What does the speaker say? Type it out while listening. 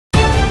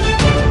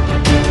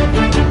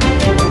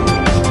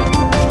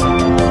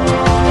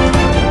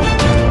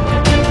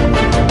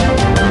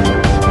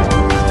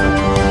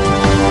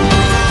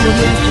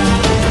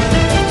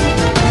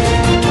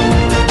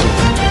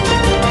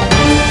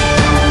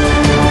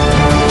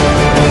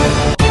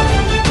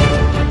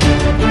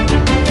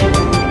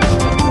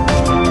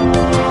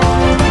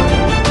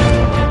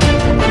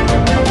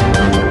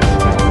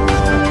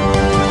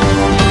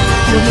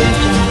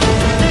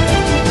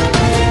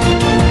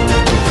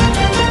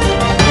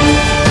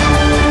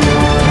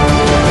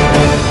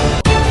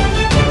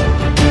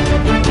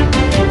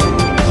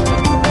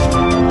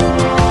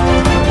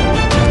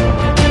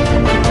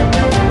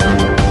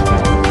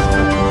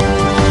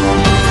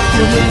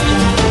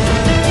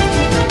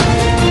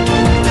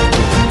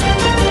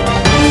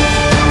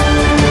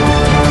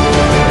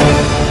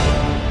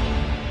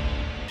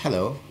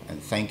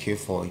Thank you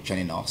for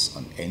joining us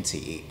on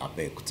NTA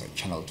Abeokuta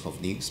Channel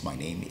 12 News. My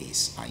name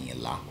is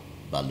Anyela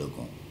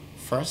Balogun.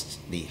 First,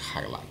 the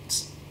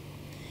highlights.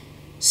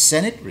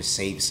 Senate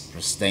receives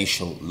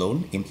presidential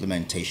loan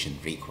implementation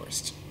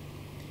request.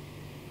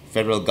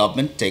 Federal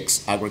government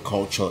takes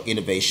agricultural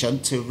innovation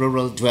to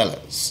rural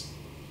dwellers.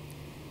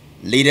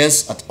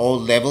 Leaders at all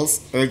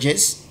levels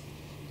urges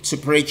to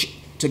preach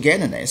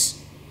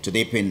togetherness to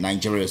deepen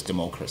Nigeria's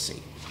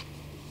democracy.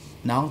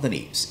 Now the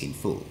news in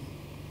full.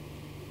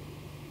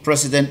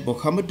 President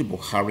Muhammadu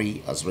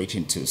Buhari has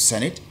written to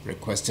Senate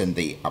requesting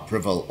the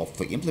approval of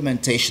the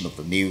implementation of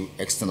the new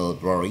external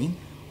borrowing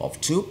of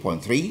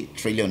 2.3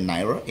 trillion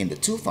naira in the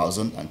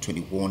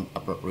 2021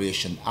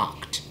 Appropriation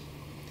Act.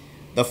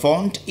 The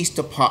fund is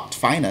to part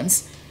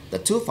finance the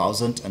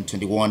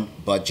 2021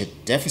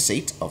 budget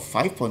deficit of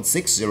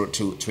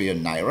 5.602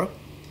 trillion naira.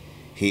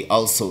 He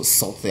also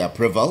sought the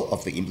approval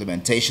of the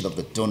implementation of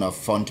the donor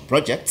fund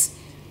projects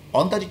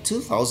under the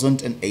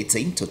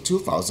 2018 to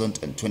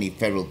 2020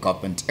 federal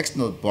government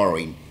external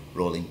borrowing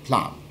rolling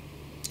plan.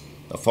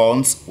 The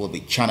funds will be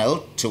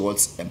channeled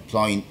towards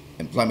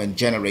employment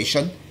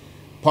generation,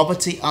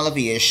 poverty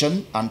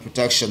alleviation, and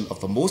protection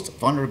of the most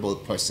vulnerable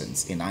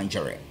persons in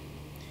Nigeria.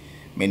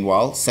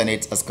 Meanwhile,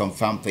 Senate has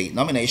confirmed the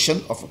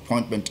nomination of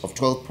appointment of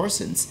 12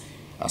 persons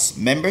as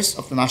members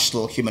of the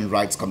National Human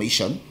Rights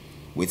Commission,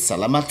 with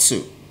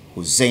Salamatu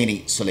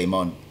Hussaini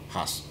Suleiman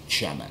as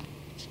chairman.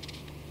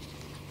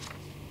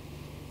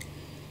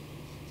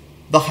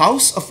 The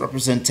House of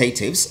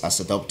Representatives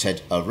has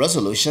adopted a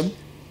resolution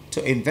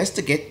to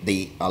investigate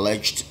the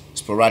alleged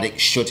sporadic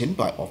shooting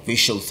by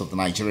officials of the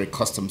Nigeria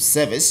Customs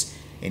Service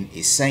in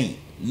Iseyin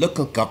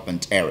local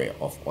government area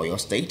of Oyo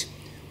State,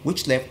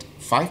 which left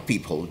 5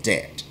 people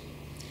dead.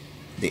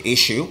 The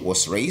issue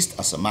was raised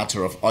as a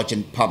matter of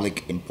urgent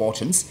public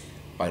importance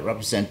by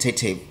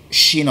Representative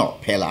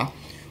Shino Pella,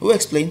 who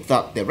explained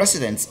that the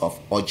residents of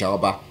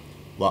Ojaoba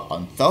were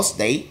on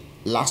Thursday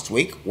last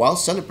week, while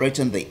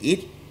celebrating the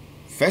Eid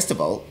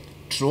festival,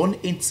 thrown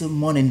into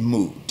mourning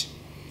mood.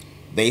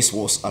 This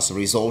was as a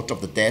result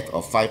of the death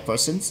of 5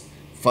 persons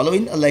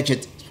following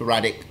alleged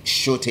sporadic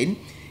shooting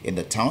in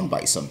the town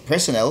by some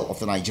personnel of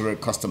the Nigeria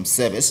Customs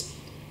Service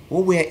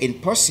who were in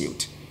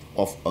pursuit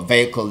of a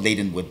vehicle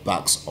laden with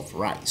bags of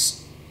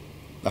rice.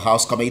 The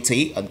House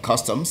Committee on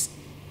Customs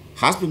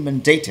has been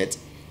mandated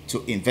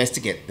to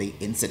investigate the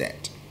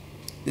incident.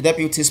 The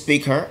Deputy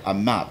Speaker,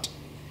 Ahmad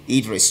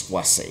Idris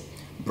Wase,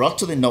 brought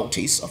to the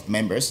notice of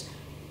members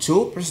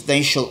 2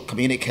 presidential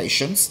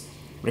communications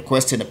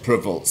requesting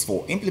approvals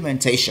for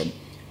implementation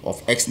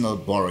of external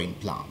borrowing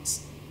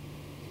plans.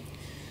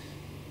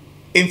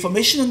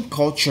 Information and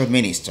Culture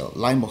Minister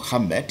Lai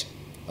Mohammed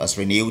has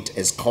renewed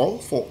his call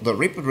for the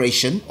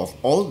repatriation of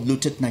all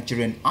looted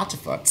Nigerian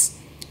artifacts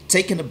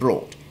taken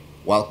abroad,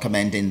 while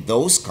commending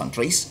those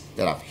countries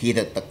that have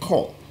heeded the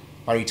call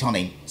by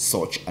returning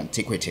such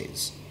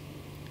antiquities.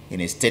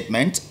 In a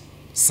statement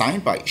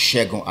signed by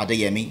Segun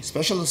Adeyemi,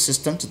 Special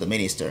Assistant to the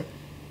Minister,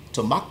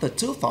 to mark the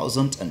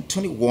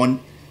 2021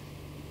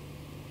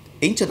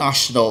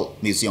 International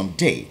Museum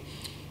Day,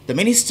 the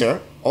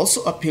minister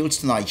also appealed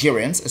to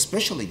Nigerians,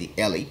 especially the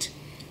elite,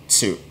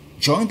 to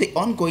join the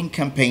ongoing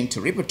campaign to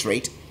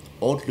repatriate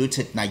all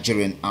looted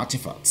Nigerian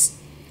artifacts.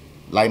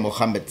 Lai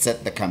Mohammed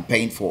said the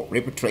campaign for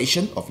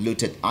repatriation of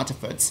looted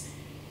artifacts,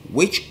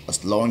 which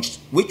was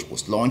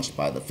launched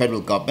by the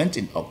federal government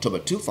in October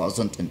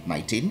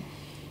 2019,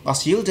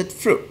 has yielded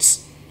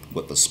fruits,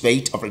 with the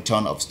spate of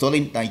return of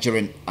stolen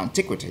Nigerian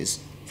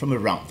antiquities from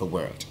around the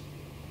world.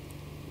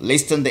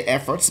 Listing the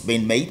efforts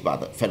being made by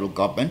the federal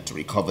government to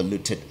recover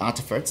looted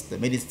artifacts, the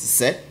minister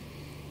said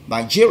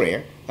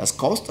Nigeria has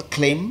caused a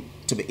claim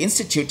to be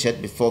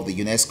instituted before the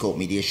UNESCO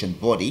mediation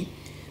body,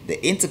 the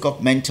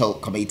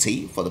Intergovernmental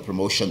Committee for the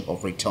Promotion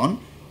of Return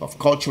of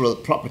Cultural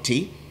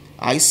Property,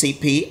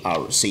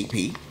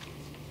 ICPRCP,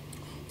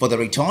 for the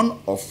return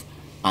of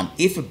an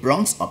Ife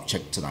bronze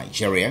object to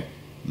Nigeria,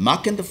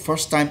 marking the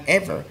first time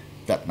ever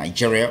that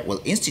Nigeria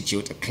will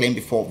institute a claim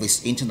before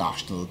this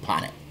international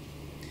panel.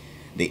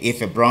 The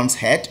Ife bronze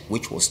head,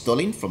 which was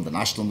stolen from the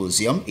National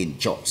Museum in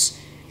Jos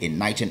in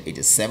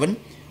 1987,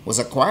 was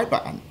acquired by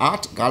an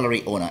art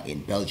gallery owner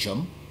in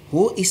Belgium,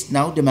 who is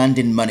now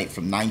demanding money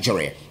from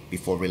Nigeria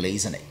before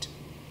releasing it.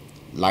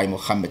 Lai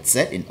Mohammed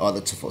said in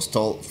order to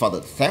forestall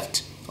further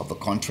theft of the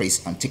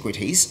country's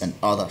antiquities and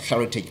other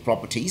heritage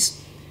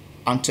properties,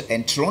 and to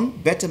enthrone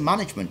better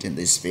management in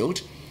this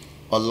field,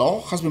 a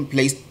law has been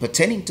placed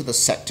pertaining to the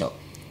sector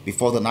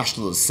before the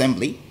National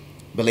Assembly,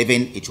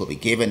 believing it will be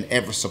given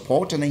every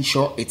support and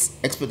ensure its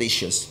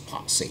expeditious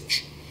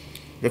passage.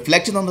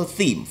 Reflecting on the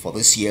theme for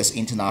this year's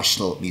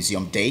International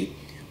Museum Day,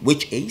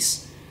 which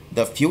is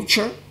the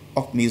future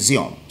of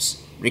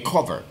museums,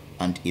 recover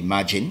and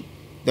imagine,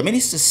 the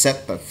minister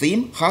said the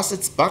theme has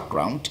its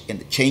background in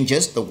the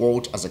changes the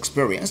world has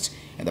experienced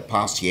in the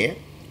past year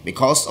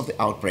because of the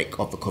outbreak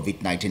of the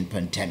COVID-19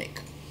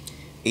 pandemic.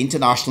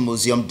 International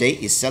Museum Day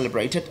is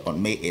celebrated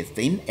on May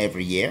 18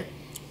 every year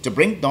to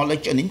bring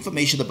knowledge and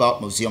information about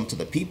museum to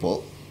the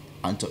people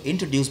and to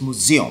introduce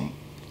museum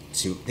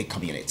to the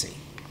community.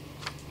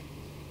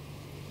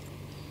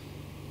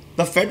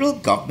 The federal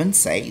government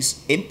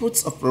says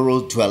inputs of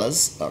rural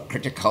dwellers are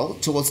critical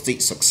towards the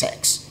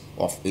success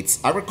of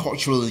its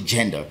agricultural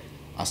agenda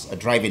as a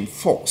driving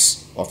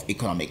force of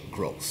economic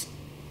growth.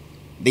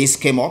 This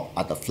came up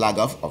at the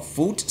flag-off of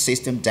Food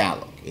System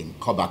Dialogue in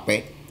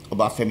Kobakpe,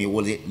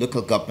 Obafemi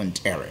local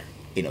government area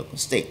in Ogun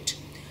State.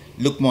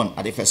 Lukman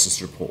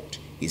Adefesu's report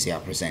is here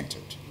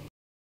presented.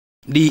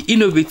 The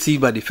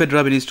innovative by the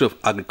Federal Ministry of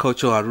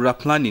Agriculture and Rural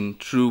Planning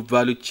through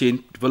Value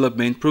Chain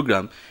Development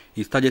Program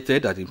is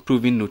targeted at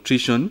improving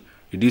nutrition,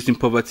 reducing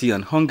poverty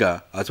and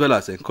hunger, as well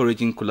as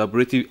encouraging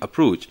collaborative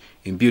approach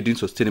in building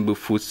sustainable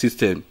food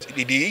systems.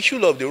 The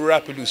issue of the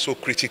rural people is so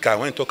critical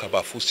when we talk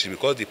about food systems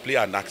because they play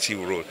an active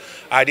role.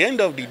 At the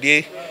end of the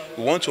day,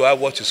 we want to have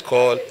what is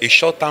called a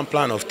short-term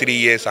plan of 3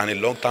 years and a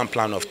long-term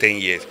plan of 10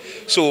 years.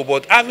 So,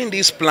 but having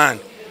this plan,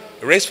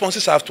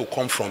 responses have to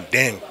come from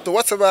them. So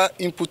whatever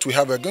input we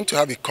have, we're going to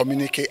have a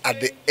communique at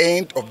the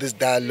end of this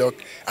dialogue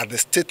at the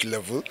state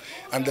level,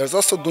 and there's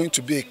also going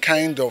to be a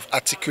kind of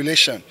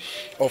articulation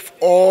of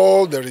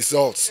all the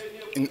results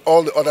in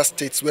all the other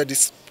states where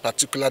this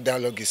particular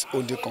dialogue is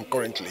holding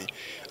concurrently,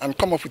 and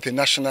come up with a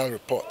national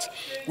report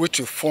which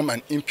will form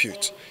an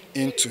input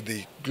into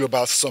the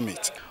global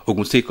summit.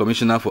 Ogun State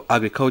Commissioner for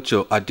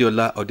Agriculture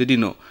Adeola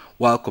Odedino,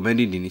 while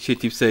commending the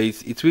initiative,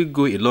 says it will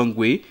go a long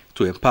way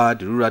to empower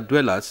the rural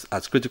dwellers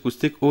as critical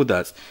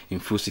stakeholders in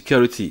food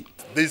security.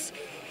 This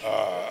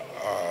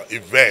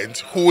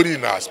event,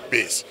 holding our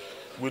space,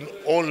 will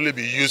only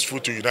be useful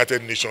to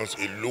United Nations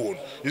alone.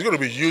 It's going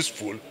to be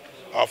useful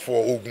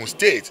for Ogun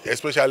State,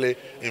 especially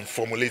in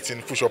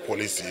formulating future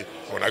policy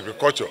on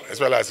agriculture, as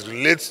well as it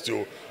relates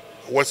to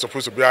what's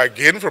supposed to be our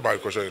gain from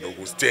agriculture in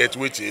Ogun State,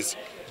 which is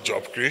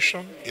job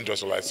creation,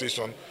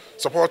 industrialization,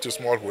 support to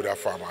smallholder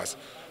farmers,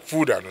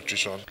 food and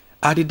nutrition.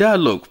 At the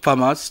dialogue,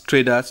 farmers,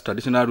 traders,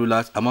 traditional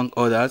rulers, among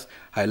others,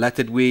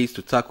 highlighted ways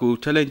to tackle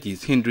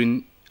challenges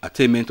hindering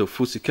attainment of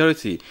food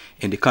security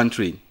in the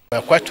country. We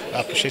are quite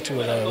appreciative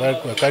and we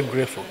are quite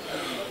grateful.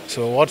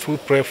 So what we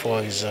pray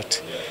for is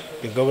that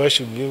the government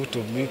should be able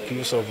to make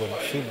use of the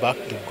feedback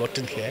they've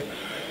gotten here,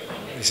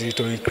 is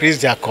to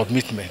increase their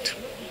commitment.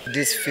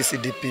 This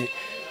FCDP,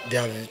 they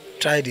have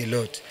tried a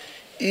lot.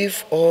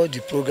 If all the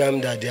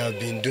programs that they have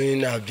been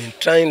doing have been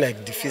trying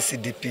like the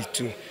FCDP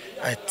too,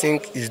 I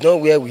think it's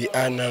not where we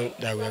are now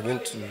that we are going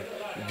to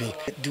be.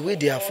 The way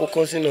they are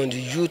focusing on the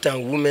youth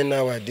and women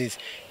nowadays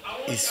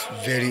is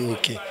very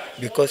okay,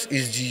 because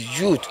it's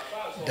the youth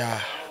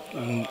that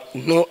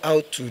know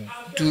how to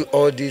do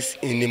all this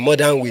in a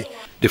modern way.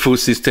 The Food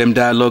System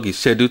Dialogue is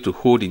scheduled to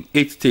hold in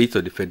 8 states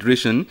of the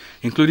Federation,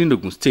 including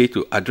Ogun State,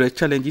 to address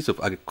challenges of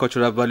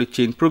agricultural value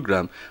chain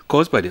program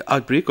caused by the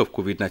outbreak of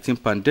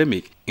COVID-19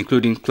 pandemic,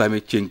 including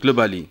climate change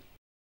globally.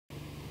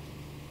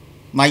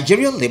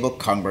 Nigerian Labour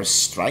Congress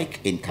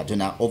strike in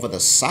Kaduna over the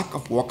sack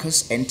of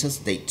workers enters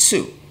day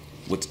 2,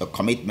 with a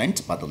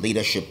commitment by the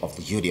leadership of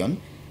the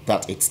union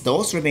that its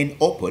doors remain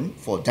open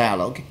for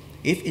dialogue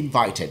if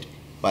invited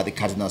by the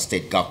Kaduna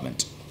State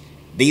government.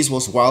 This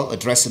was while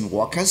addressing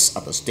workers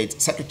at the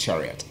State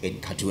Secretariat in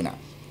Kaduna.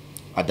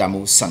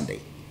 Adamu Sunday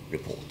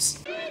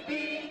reports.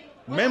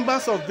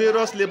 Members of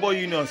various labor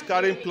unions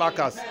carrying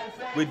placards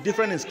with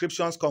different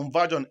inscriptions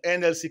converge on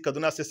NLC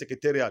Kaduna State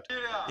Secretariat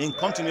in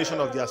continuation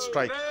of their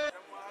strike.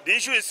 The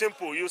issue is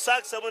simple. You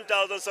sack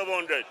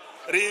 7,700,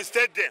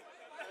 reinstate them.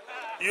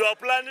 You are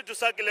planning to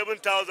sack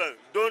 11,000.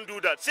 Don't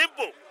do that.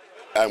 Simple.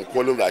 I'm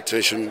calling the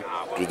attention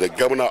to the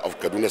governor of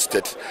Kaduna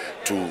State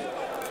to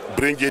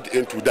bring it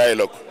into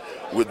dialogue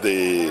with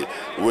the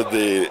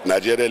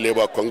Nigerian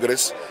Labour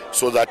Congress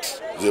so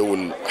that they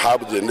will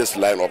have the next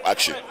line of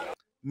action.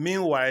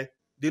 Meanwhile,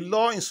 the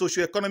law in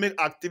socio-economic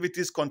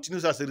activities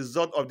continues as a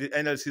result of the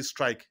NLC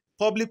strike.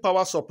 Public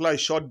power supply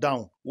shut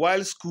down,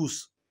 while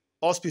schools,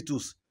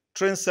 hospitals,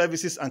 train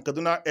services and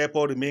Kaduna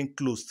Airport remain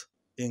closed.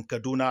 In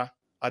Kaduna,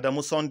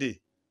 Adamu Sunday,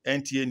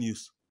 NTA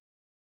News.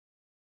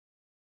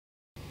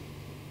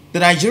 The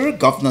Nigeria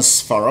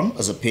Governors Forum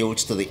has appealed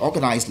to the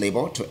organized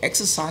labor to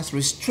exercise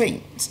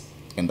restraint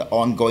in the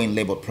ongoing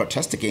labor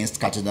protest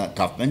against Kaduna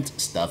government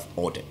staff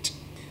audit.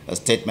 A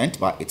statement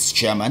by its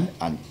chairman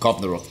and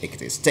governor of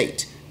Ekiti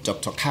State,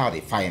 Dr.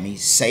 Kayode Fayemi,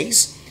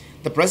 says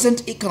the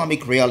present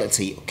economic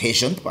reality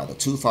occasioned by the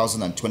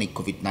 2020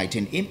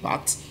 COVID-19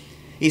 impacts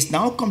is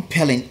now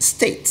compelling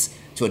states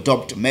to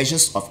adopt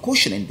measures of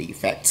cushioning the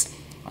effects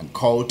and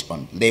called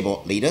on labor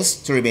leaders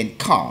to remain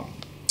calm.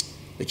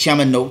 The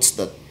chairman notes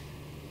that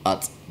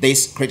at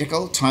this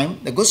critical time,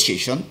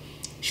 negotiation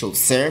should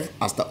serve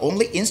as the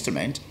only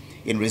instrument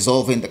in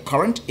resolving the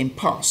current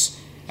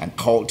impasse and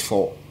called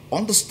for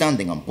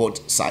understanding on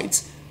both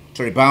sides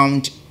to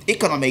rebound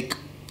economic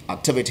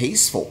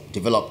activities for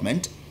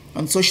development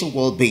and social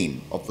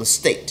well-being of the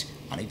state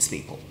and its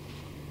people.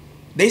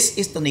 This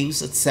is the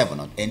news at 7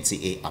 on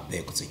NTA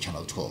Abeokuta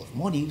Channel 12.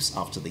 More news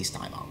after this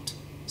time out.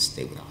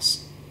 Stay with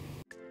us.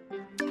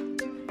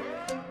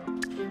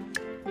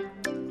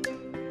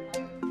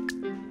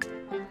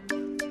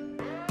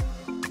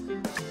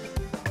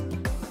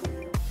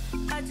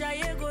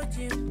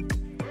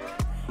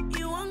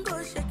 You won't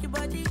go shake your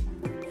body.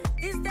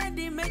 Instead,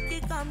 they make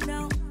it calm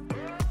down.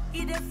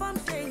 Eat a farm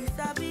say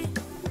sabi.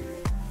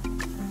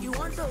 You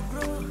want to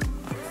grow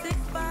 6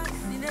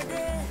 packs in a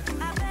day.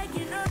 I beg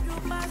you not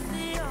to pass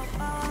your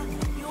power.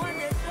 You want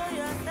to show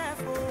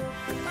yourself, oh.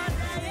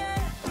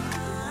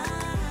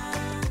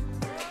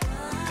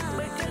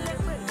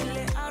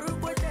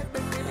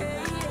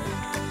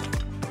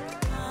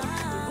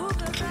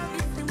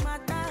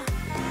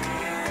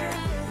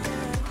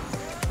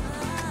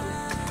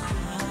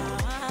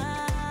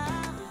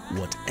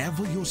 But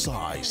whatever your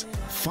size,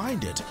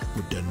 find it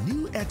with the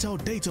new Airtel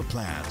data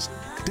plans.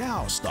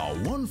 Dial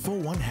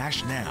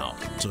 *141# now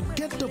to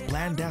get the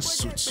plan that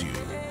suits you.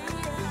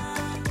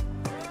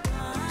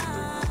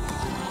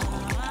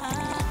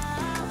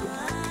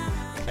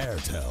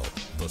 Airtel,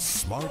 the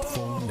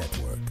smartphone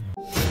network.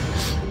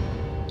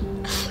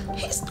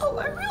 He's not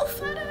my real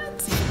father.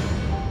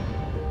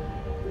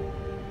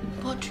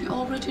 But you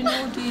already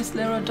know this,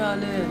 Lera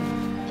darling.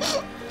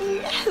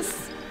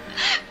 Yes.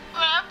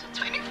 But after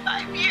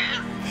 25 years,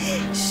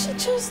 She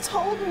just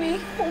told me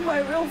who my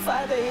real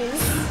father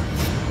is.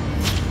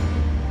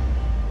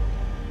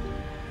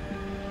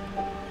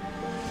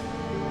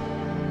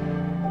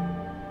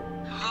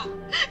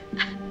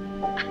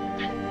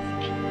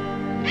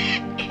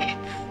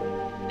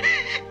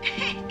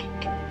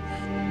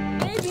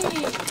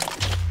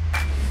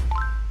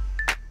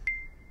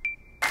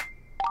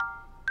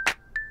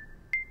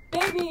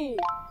 Baby,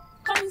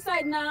 come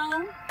inside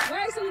now.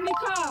 Where is it in the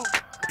car?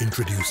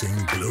 Introducing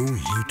Glow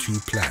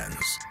YouTube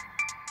plans.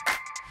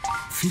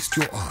 Feast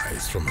your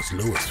eyes from as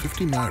low as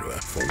 50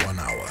 naira for 1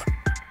 hour.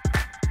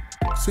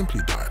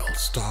 Simply dial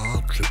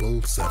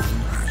 *777#.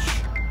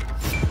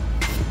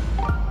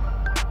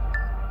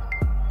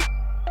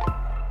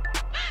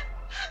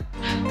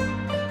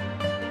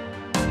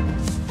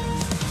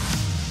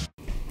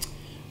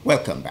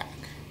 Welcome back.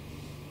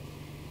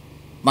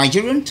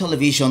 Nigerian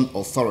Television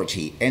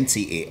Authority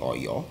NTA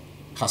Oyo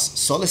has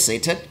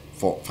solicited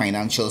for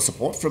financial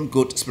support from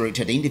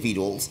good-spirited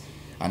individuals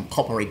and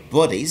corporate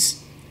bodies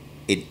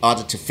in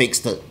order to fix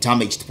the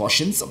damaged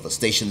portions of the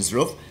station's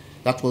roof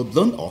that were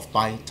blown off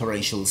by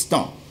torrential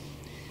storm.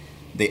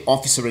 The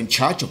officer in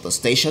charge of the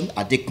station,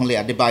 Adekunle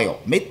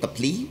Adebayo, made the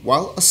plea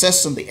while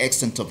assessing the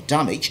extent of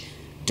damage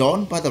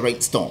done by the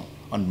rainstorm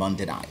on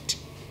Monday night.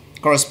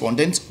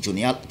 Correspondent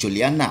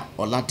Juliana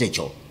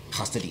Oladejo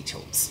has the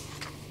details.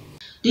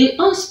 The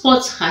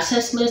on-spot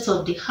assessment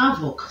of the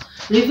havoc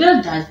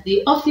revealed that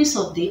the office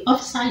of the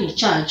officer in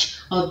charge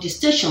of the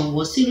station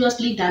was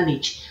seriously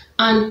damaged,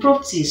 and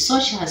properties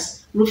such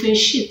as roofing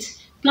sheet,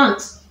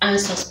 plants, and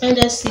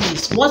suspended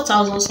ceilings worth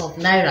thousands of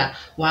naira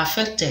were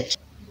affected.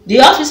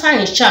 The officer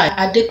in charge,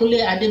 Adekunle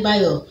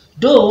Adebayo,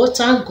 though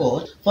thanked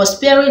God for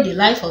sparing the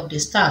life of the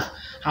staff,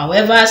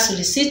 however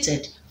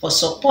solicited for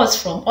support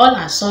from all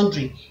and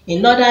sundry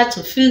in order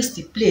to fix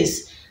the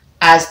place,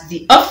 as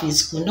the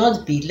office could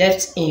not be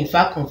left in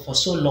vacuum for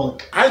so long.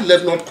 I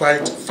left not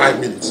quite 5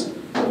 minutes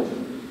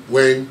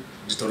when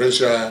the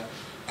torrential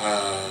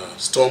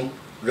storm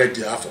wreaked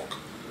the havoc.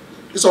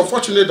 It's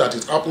unfortunate that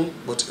it happened,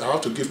 but I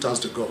have to give thanks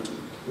to God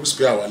who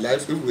spared our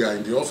life. If we are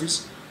in the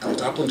office and it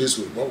happened this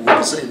way, what we'll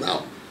be saying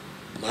now?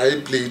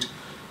 My plea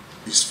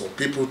is for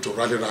people to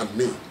rally around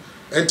me.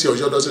 NTA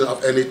Oyo doesn't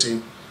have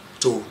anything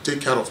to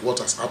take care of what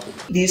has happened.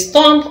 The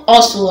storm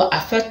also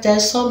affected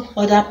some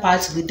other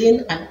parts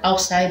within and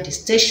outside the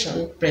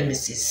station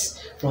premises.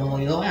 From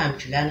Oyo, I'm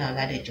Juliana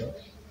Oladejo,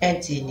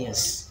 NTA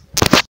News.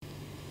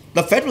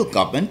 The federal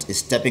government is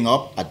stepping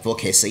up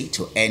advocacy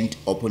to end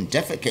open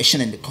defecation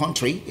in the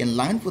country in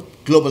line with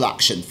global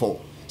action for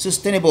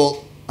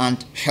sustainable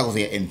and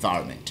healthier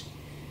environment.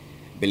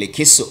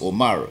 Bilikisu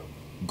Omar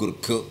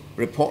Gurku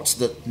reports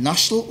that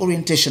National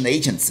Orientation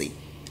Agency,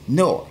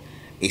 NOR,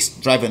 is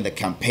driving the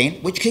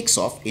campaign, which kicks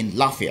off in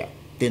Lafia,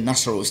 the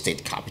Nasarawa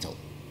state capital.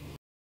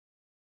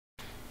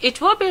 It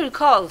will be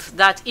recalled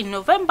that in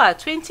November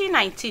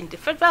 2019, the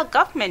federal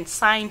government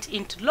signed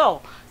into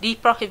law the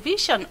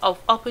prohibition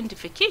of open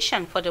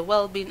defecation for the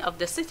well-being of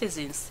the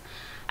citizens.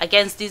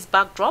 Against this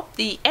backdrop,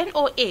 the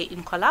NOA,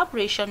 in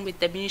collaboration with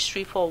the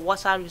Ministry for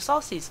Water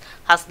Resources,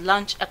 has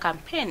launched a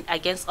campaign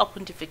against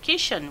open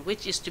defecation,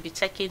 which is to be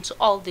taken to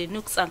all the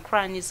nooks and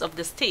crannies of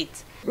the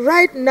state.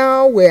 Right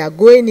now, we are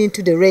going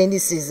into the rainy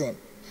season,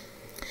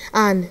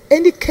 and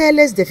any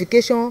careless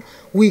defecation,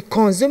 we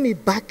consume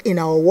it back in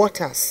our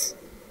waters.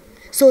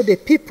 So the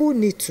people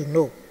need to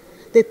know.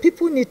 The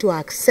people need to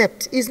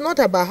accept. It's not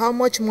about how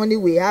much money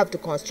we have to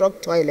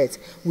construct toilets.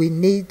 We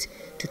need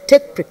to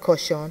take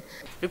precaution.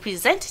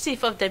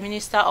 Representative of the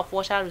Minister of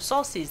Water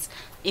Resources,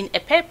 in a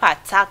paper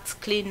tagged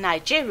Clean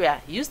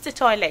Nigeria, Use the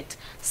Toilet,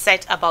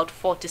 said about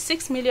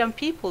 46 million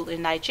people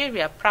in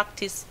Nigeria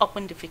practice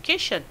open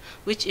defecation,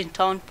 which in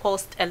turn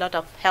posed a lot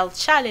of health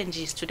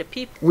challenges to the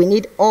people. We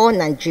need all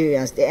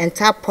Nigerians, the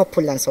entire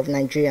populace of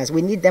Nigerians,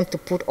 we need them to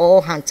put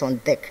all hands on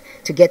deck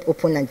to get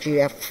open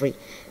Nigeria free.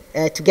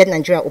 to get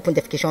Nigeria open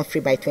defecation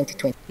free by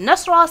 2020.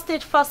 Nasarawa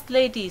State First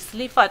Lady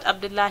Slifat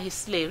Abdullahi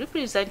Slay,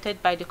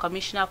 represented by the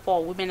Commissioner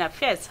for Women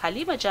Affairs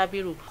Halima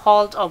Jabiru,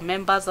 called on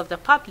members of the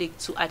public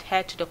to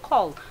adhere to the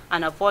call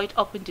and avoid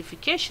open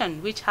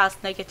defecation, which has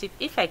negative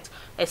effects,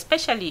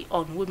 especially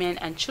on women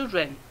and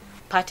children.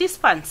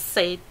 Participants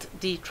said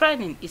the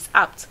training is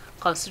apt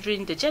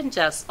considering the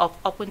dangers of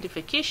open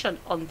defecation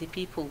on the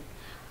people.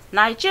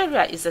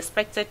 Nigeria is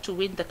expected to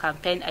win the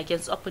campaign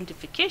against open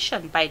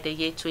defecation by the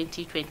year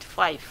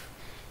 2025.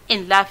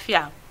 In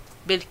Lafia,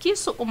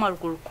 Bilkisu Umar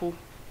Gurku,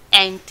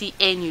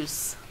 NTA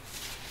News.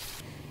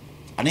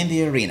 And in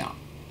the arena,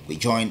 we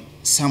join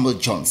Samuel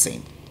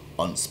Johnson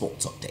on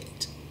Sports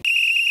Update.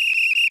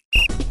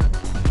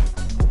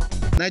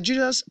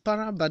 Nigeria's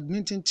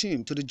para-badminton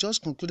team to the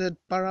just concluded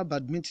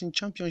para-badminton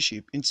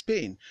championship in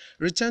Spain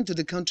returned to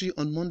the country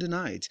on Monday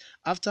night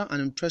after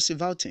an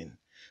impressive outing.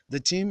 The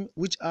team,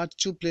 which had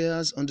 2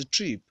 players on the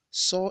trip,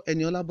 saw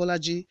Eniola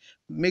Bolaji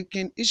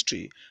making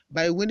history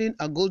by winning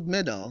a gold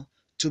medal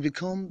to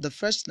become the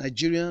first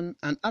Nigerian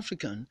and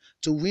African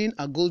to win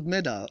a gold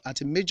medal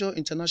at a major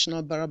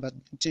international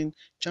para-badminton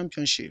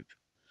championship.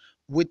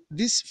 With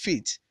this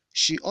feat,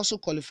 she also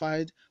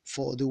qualified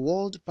for the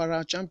World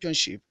Para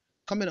Championship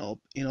coming up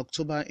in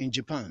October in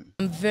Japan.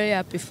 I'm very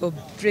happy for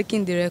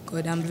breaking the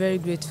record. I'm very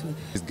grateful.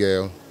 This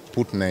girl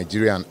put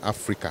Nigeria and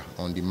Africa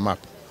on the map,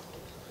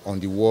 on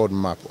the world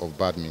map of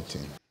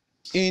badminton.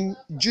 In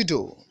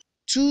judo,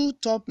 2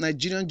 top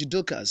Nigerian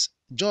judokas,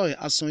 Joy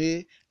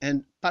Asonye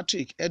and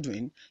Patrick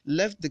Edwin,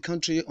 left the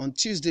country on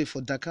Tuesday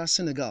for Dakar,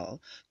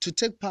 Senegal, to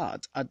take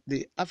part at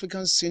the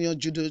African Senior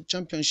Judo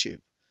Championship.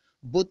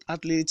 Both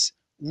athletes,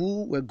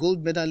 who were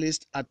gold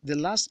medalists at the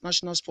last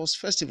National Sports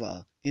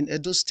Festival in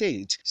Edo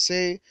State,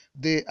 say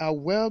they are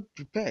well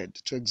prepared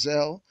to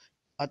excel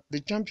at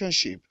the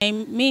championship. My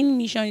main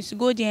mission is to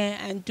go there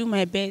and do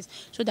my best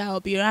so that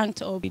I'll be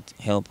ranked up. It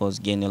helps us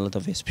gain a lot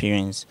of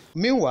experience.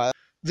 Meanwhile,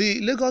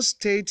 the Lagos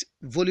State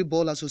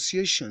Volleyball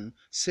Association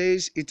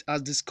says it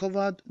has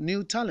discovered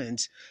new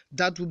talents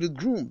that will be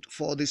groomed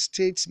for the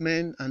state's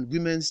men and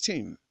women's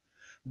team.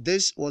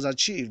 This was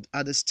achieved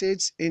at the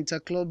state's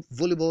Interclub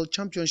Volleyball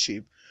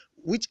Championship,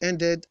 which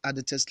ended at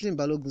the Teslim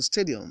Balogun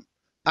Stadium.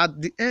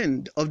 At the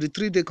end of the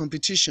 3-day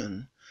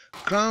competition,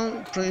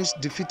 Crown Prince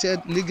defeated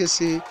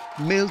Legacy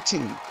male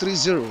team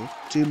 3-0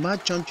 to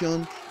emerge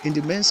champion in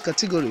the men's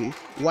category,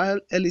 while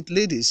Elite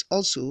Ladies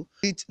also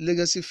beat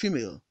Legacy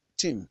female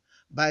team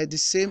by the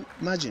same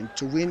margin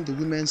to win the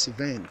women's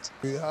event.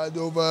 We had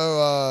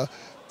over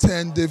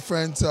 10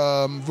 different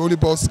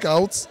volleyball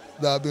scouts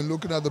that have been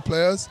looking at the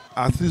players.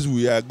 At least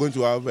we are going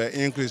to have an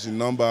increase in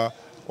number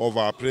of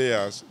our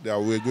players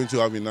that we're going to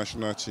have in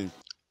national team.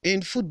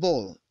 In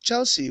football,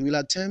 Chelsea will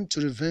attempt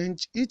to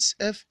revenge its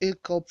FA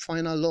Cup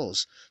final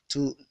loss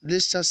to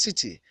Leicester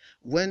City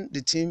when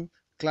the team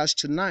clash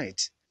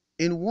tonight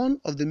in one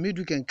of the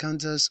midweek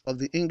encounters of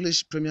the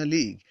English Premier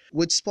League.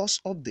 With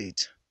Sports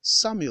Update,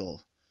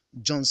 Samuel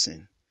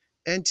Johnson,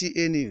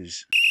 NTA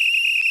News.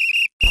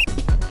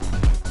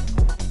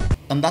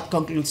 And that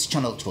concludes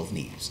Channel 12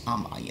 News.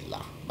 I'm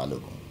Ayala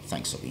Balogun.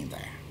 Thanks for being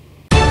there.